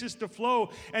ceases to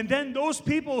flow. And then those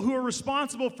people who are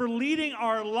responsible for leading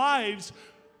our lives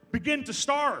begin to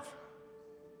starve.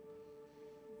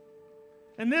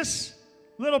 And this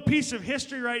little piece of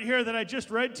history right here that I just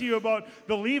read to you about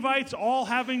the Levites all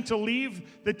having to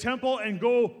leave the temple and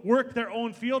go work their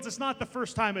own fields, it's not the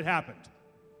first time it happened.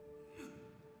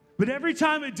 But every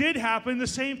time it did happen, the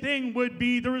same thing would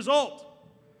be the result.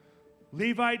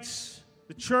 Levites,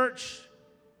 the church,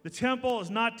 the temple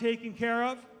is not taken care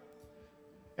of.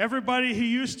 Everybody who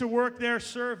used to work there,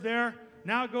 serve there,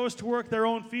 now goes to work their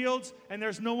own fields, and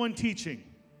there's no one teaching.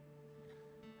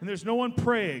 And there's no one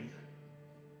praying.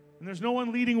 And there's no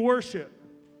one leading worship.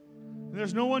 And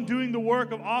there's no one doing the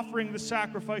work of offering the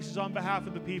sacrifices on behalf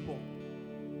of the people.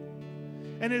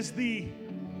 And as the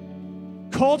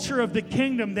culture of the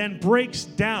kingdom then breaks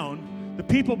down, the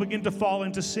people begin to fall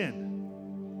into sin.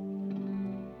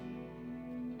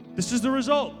 This is the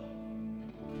result.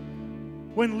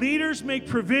 When leaders make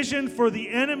provision for the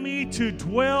enemy to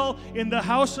dwell in the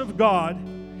house of God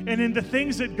and in the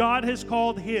things that God has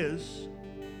called his,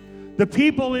 the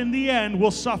people in the end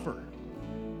will suffer.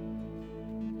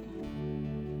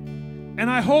 And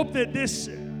I hope that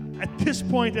at this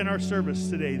point in our service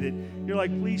today, that you're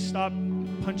like, please stop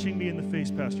punching me in the face,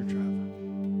 Pastor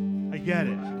Trav. I get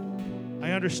it.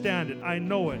 I understand it. I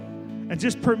know it. And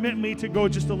just permit me to go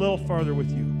just a little farther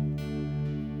with you.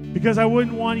 Because I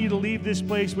wouldn't want you to leave this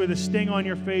place with a sting on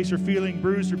your face or feeling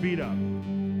bruised or beat up.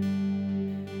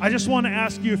 I just want to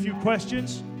ask you a few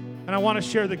questions, and I want to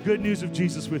share the good news of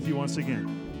Jesus with you once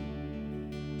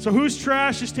again. So whose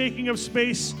trash is taking up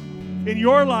space in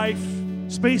your life,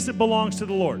 space that belongs to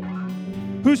the Lord?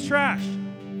 Whose trash?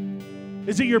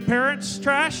 Is it your parents'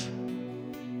 trash?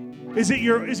 Is it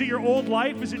your old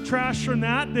life? Is it trash from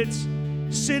that's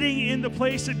sitting in the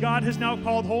place that God has now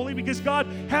called holy? Because God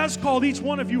has called each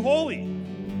one of you holy.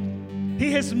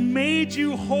 He has made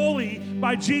you holy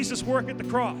by Jesus' work at the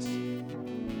cross.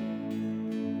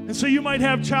 And so you might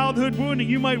have childhood wounding.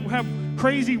 You might have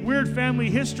crazy, weird family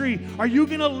history. Are you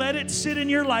going to let it sit in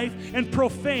your life and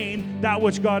profane that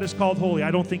which God has called holy?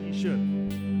 I don't think you should.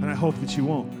 And I hope that you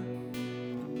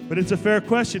won't. But it's a fair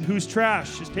question. Whose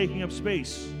trash is taking up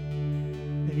space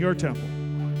in your temple?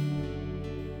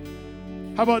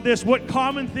 How about this? What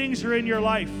common things are in your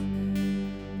life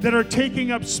that are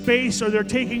taking up space or they're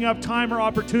taking up time or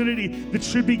opportunity that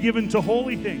should be given to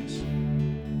holy things?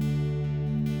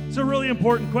 It's a really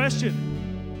important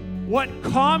question. What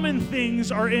common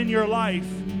things are in your life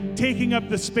taking up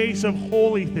the space of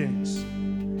holy things?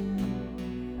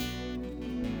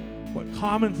 What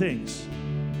common things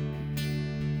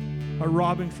are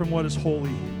robbing from what is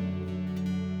holy?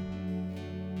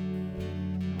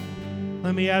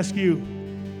 Let me ask you,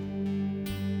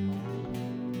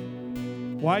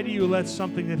 why do you let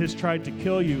something that has tried to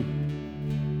kill you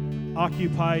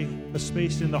occupy a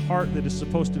space in the heart that is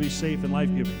supposed to be safe and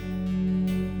life-giving?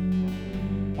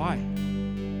 Why?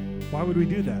 Why would we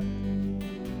do that?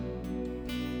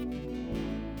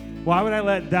 Why would I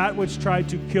let that which tried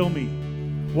to kill me?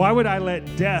 Why would I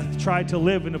let death try to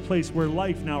live in a place where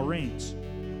life now reigns?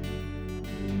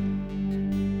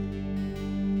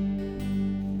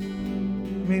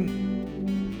 I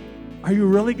mean, are you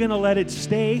really going to let it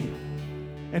stay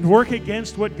and work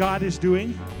against what God is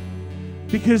doing?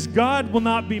 Because God will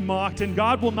not be mocked, and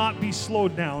God will not be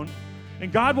slowed down,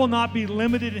 and God will not be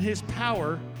limited in his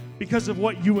power because of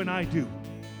what you and I do.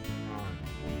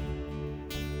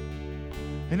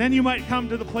 And then you might come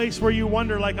to the place where you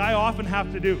wonder, like I often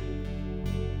have to do,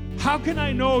 how can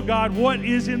I know, God, what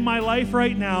is in my life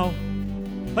right now?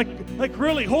 Like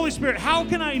really, Holy Spirit, how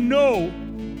can I know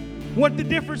what the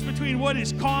difference between what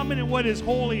is common and what is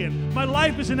holy. And my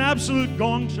life is an absolute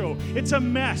gong show. It's a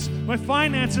mess. My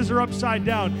finances are upside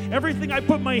down. Everything I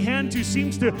put my hand to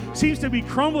seems to be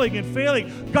crumbling and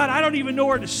failing. God, I don't even know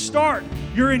where to start.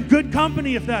 You're in good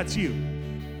company if that's you.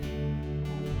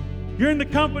 You're in the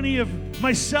company of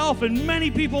myself and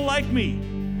many people like me.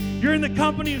 You're in the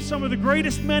company of some of the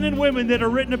greatest men and women that are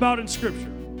written about in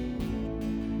Scripture.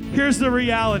 Here's the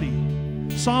reality.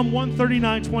 Psalm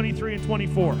 139, 23 and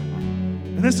 24.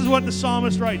 And this is what the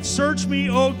psalmist writes. Search me,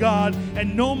 O God,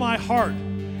 and know my heart.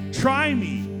 Try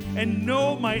me and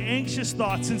know my anxious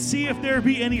thoughts, and see if there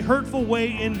be any hurtful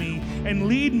way in me, and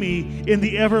lead me in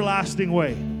the everlasting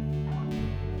way.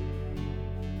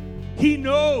 He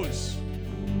knows.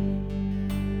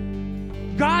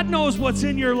 God knows what's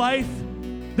in your life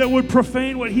that would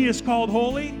profane what He has called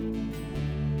holy.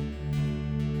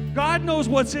 God knows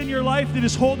what's in your life that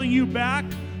is holding you back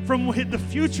from the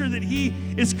future that He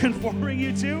is conforming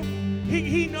you to.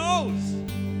 He knows.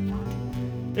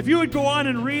 If you would go on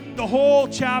and read the whole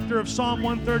chapter of Psalm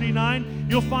 139,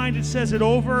 you'll find it says it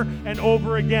over and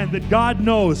over again, that God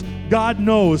knows, God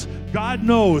knows, God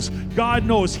knows, God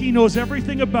knows. He knows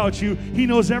everything about you. He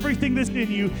knows everything that's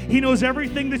in you. He knows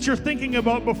everything that you're thinking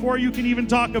about before you can even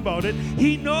talk about it.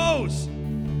 He knows.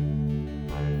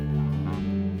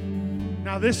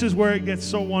 Now, this is where it gets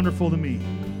so wonderful to me.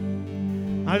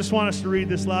 I just want us to read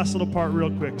this last little part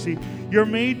real quick. See, you're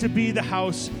made to be the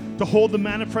house to hold the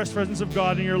manifest presence of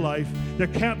God in your life. There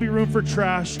can't be room for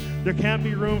trash. There can't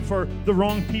be room for the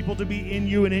wrong people to be in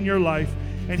you and in your life.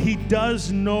 And He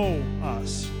does know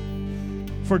us,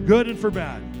 for good and for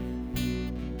bad.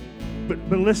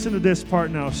 But listen to this part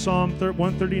now, Psalm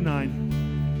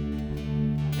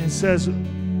 139. It says,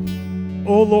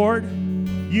 O Lord,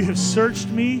 you have searched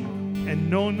me and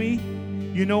known me.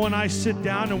 You know when I sit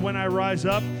down and when I rise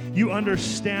up. You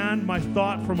understand my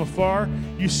thought from afar.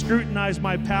 You scrutinize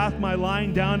my path, my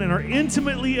lying down, and are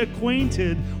intimately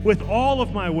acquainted with all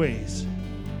of my ways.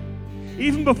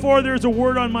 Even before there's a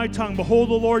word on my tongue,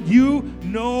 behold, O Lord, you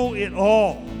know it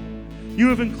all. You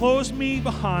have enclosed me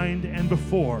behind and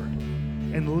before,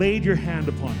 and laid your hand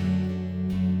upon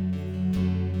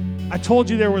me. I told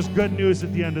you there was good news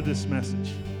at the end of this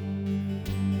message.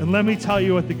 And let me tell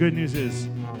you what the good news is.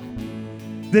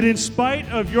 That in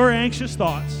spite of your anxious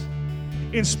thoughts,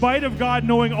 in spite of God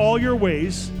knowing all your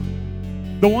ways,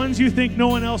 the ones you think no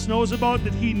one else knows about,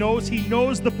 that He knows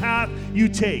the path you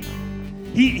take.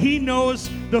 He knows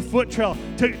the foot trail.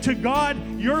 To God,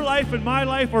 your life and my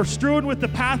life are strewn with the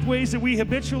pathways that we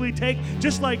habitually take,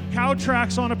 just like cow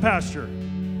tracks on a pasture.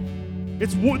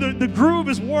 The groove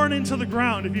is worn into the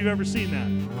ground, if you've ever seen that.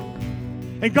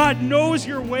 And God knows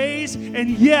your ways, and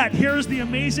yet, here's the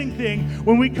amazing thing.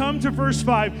 When we come to verse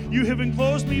 5, you have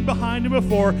enclosed me behind and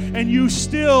before, and you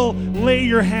still lay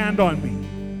your hand on me.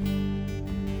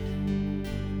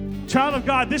 Child of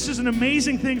God, this is an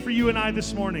amazing thing for you and I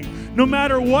this morning. No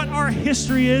matter what our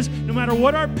history is, no matter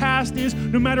what our past is,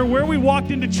 no matter where we walked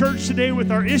into church today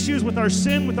with our issues, with our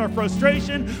sin, with our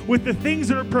frustration, with the things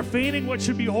that are profaning what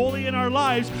should be holy in our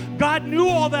lives, God knew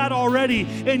all that already,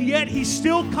 and yet He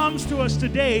still comes to us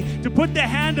today to put the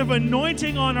hand of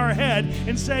anointing on our head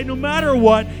and say, no matter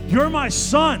what, you're my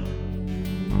son,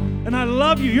 and I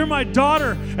love you. You're my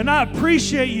daughter, and I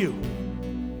appreciate you.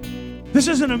 This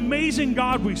is an amazing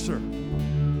God we serve.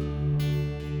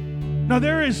 Now,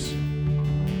 there is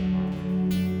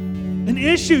an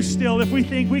issue still if we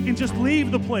think we can just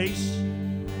leave the place.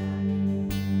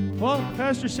 Well,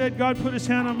 Pastor said God put His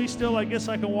hand on me still. I guess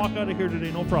I can walk out of here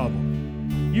today, no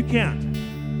problem. You can't.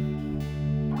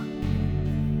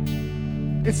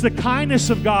 It's the kindness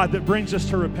of God that brings us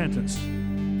to repentance.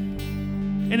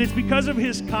 And it's because of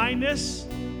His kindness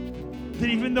that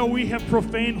even though we have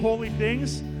profaned holy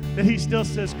things, that He still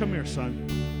says, come here, son.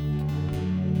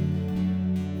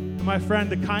 And my friend,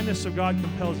 the kindness of God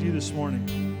compels you this morning.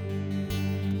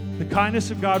 The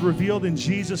kindness of God revealed in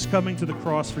Jesus coming to the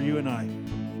cross for you and I.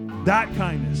 That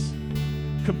kindness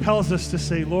compels us to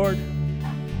say, Lord,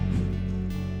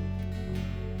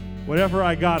 whatever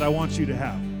I got, I want you to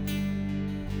have.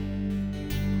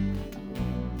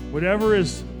 Whatever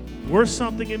is worth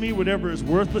something in me, whatever is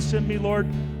worthless in me, Lord,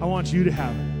 I want you to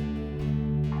have it.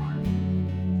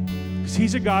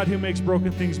 He's a God who makes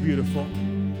broken things beautiful.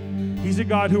 He's a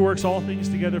God who works all things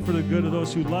together for the good of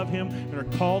those who love Him and are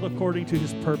called according to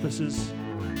His purposes.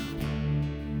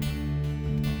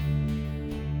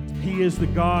 He is the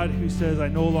God who says, I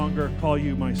no longer call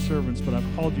you my servants, but I've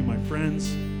called you my friends.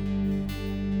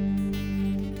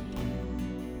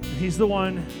 He's the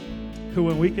one who,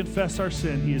 when we confess our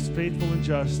sin, He is faithful and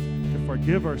just to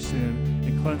forgive our sin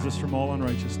and cleanse us from all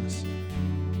unrighteousness.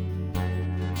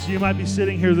 So you might be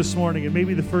sitting here this morning, and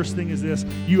maybe the first thing is this: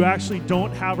 you actually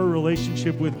don't have a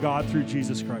relationship with God through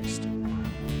Jesus Christ.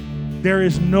 There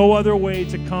is no other way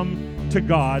to come to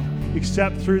God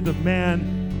except through the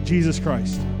man, Jesus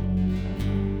Christ.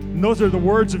 And those are the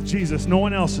words of Jesus, no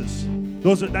one else's.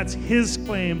 That's his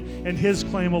claim and his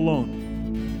claim alone.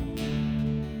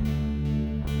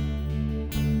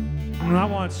 And I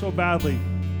want so badly,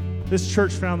 this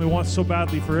church family wants so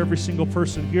badly for every single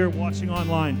person here watching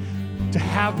online to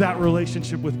have that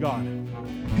relationship with God.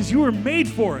 Because you were made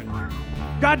for it.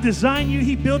 God designed you,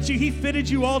 he built you, he fitted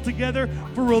you all together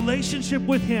for relationship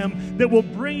with him that will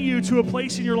bring you to a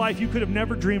place in your life you could have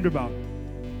never dreamed about.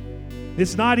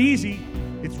 It's not easy.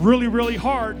 It's really, really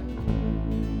hard.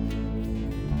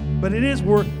 But it is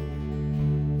worth it.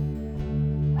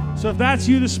 So if that's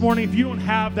you this morning, if you don't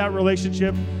have that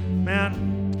relationship,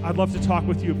 man, I'd love to talk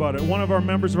with you about it. One of our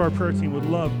members of our prayer team would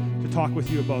love to talk with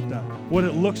you about that. What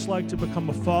it looks like to become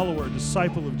a follower, a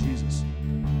disciple of Jesus.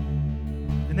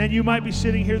 And then you might be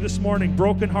sitting here this morning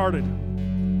brokenhearted.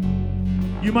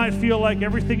 You might feel like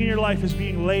everything in your life is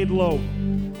being laid low.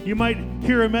 You might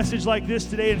hear a message like this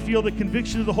today and feel the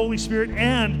conviction of the Holy Spirit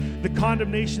and the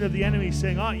condemnation of the enemy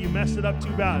saying, you messed it up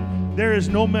too bad. There is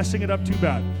no messing it up too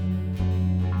bad.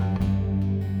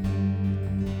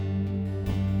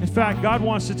 In fact, God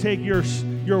wants to take your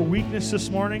weakness this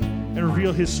morning and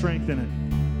reveal his strength in it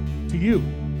to you.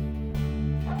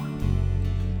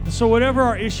 And so whatever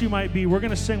our issue might be, we're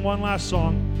going to sing one last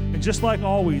song. And just like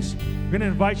always, we're going to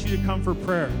invite you to come for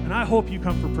prayer. And I hope you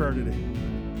come for prayer today.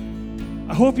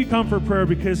 I hope you come for prayer,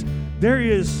 because there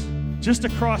is, just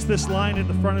across this line at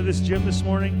the front of this gym this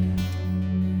morning,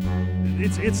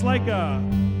 it's like I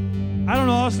don't know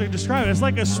how else to describe it. It's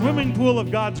like a swimming pool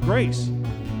of God's grace.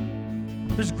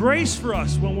 There's grace for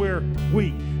us when we're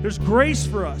weak. There's grace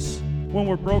for us when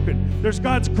we're broken. There's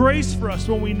God's grace for us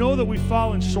when we know that we've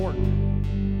fallen short.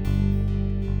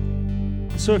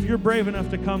 So if you're brave enough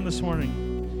to come this morning,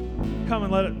 come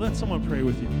and let someone pray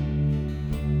with you.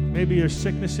 Maybe there's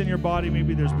sickness in your body.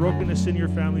 Maybe there's brokenness in your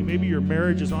family. Maybe your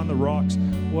marriage is on the rocks.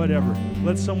 Whatever.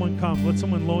 Let someone come. Let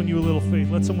someone loan you a little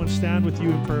faith. Let someone stand with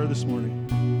you in prayer this morning.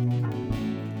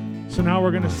 So now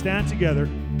we're going to stand together.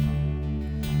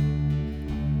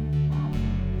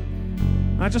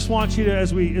 I just want you to,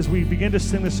 as we begin to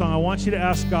sing this song, I want you to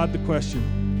ask God the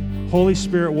question, Holy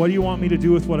Spirit, what do you want me to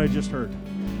do with what I just heard?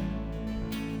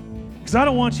 Because I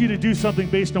don't want you to do something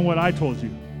based on what I told you.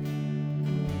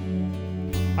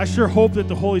 I sure hope that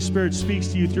the Holy Spirit speaks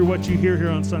to you through what you hear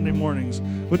here on Sunday mornings.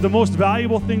 But the most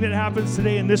valuable thing that happens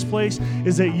today in this place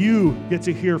is that you get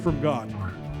to hear from God.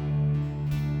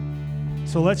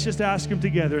 So let's just ask him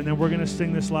together, and then we're going to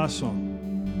sing this last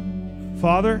song.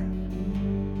 Father,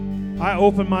 I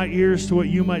open my ears to what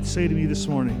you might say to me this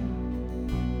morning.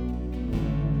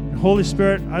 And Holy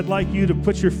Spirit, I'd like you to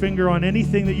put your finger on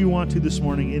anything that you want to this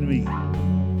morning in me.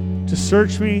 To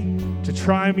search me, to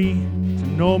try me, to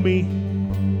know me,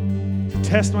 to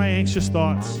test my anxious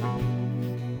thoughts,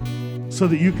 so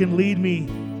that you can lead me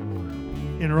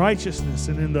in righteousness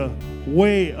and in the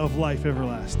way of life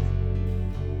everlasting.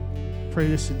 Pray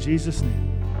this in Jesus' name.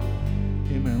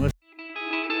 Amen.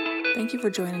 Thank you for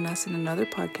joining us in another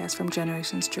podcast from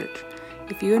Generations Church.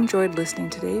 If you enjoyed listening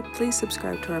today, please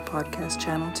subscribe to our podcast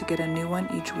channel to get a new one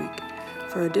each week.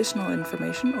 For additional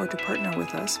information or to partner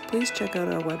with us, please check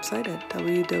out our website at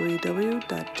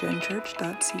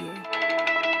www.genchurch.ca.